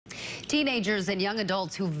Teenagers and young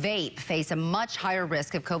adults who vape face a much higher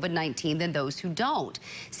risk of COVID-19 than those who don't.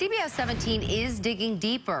 CBS 17 is digging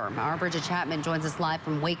deeper. Our Bridget Chapman joins us live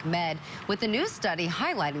from Wake Med with a new study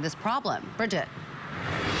highlighting this problem. Bridget.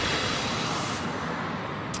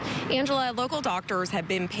 Angela, local doctors have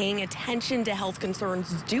been paying attention to health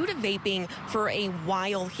concerns due to vaping for a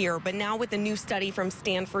while here. But now with a new study from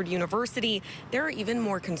Stanford University, there are even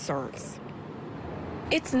more concerns.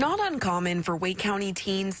 It's not uncommon for Wake County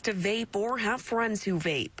teens to vape or have friends who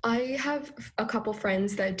vape. I have a couple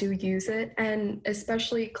friends that do use it, and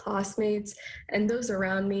especially classmates and those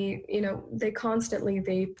around me, they constantly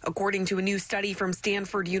vape. According to a new study from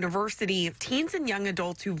Stanford University, teens and young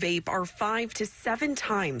adults who vape are 5 to 7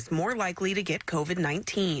 times more likely to get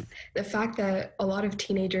COVID-19. The fact that a lot of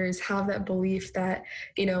teenagers have that belief that,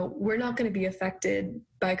 we're not going to be affected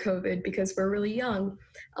by COVID because we're really young.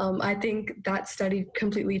 I think that study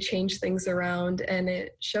completely changed things around, and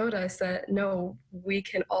it showed us that, no, we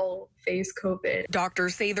can all face COVID.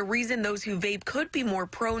 Doctors say the reason those who vape could be more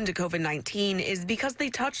prone to COVID-19 is because they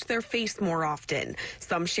touch their face more often.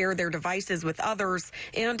 Some share their devices with others,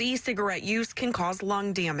 and e-cigarette use can cause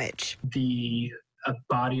lung damage. The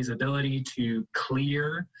body's ability to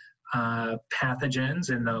clear pathogens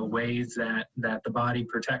in the ways that the body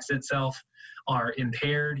protects itself are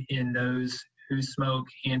impaired in those who smoke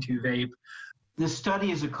and who vape. This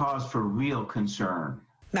study is a cause for real concern.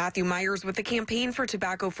 Matthew Myers with the Campaign for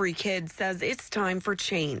Tobacco-Free Kids says it's time for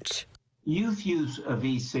change. Youth use of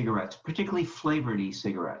e-cigarettes, particularly flavored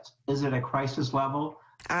e-cigarettes, is at a crisis level.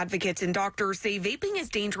 Advocates and doctors say vaping is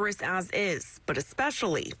dangerous as is, but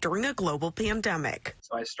especially during a global pandemic.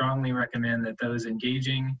 So I strongly recommend that those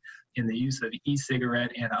engaging in the use of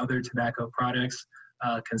e-cigarette and other tobacco products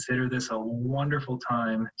consider this a wonderful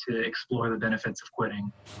time to explore the benefits of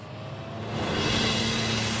quitting.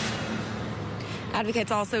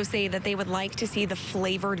 Advocates also say that they would like to see the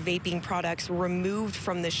flavored vaping products removed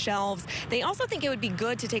from the shelves. They also think it would be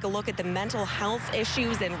good to take a look at the mental health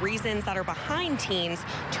issues and reasons that are behind teens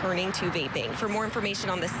turning to vaping. For more information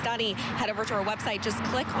on this study, head over to our website. Just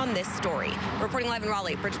click on this story. Reporting live in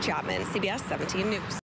Raleigh, Bridget Chapman, CBS 17 News.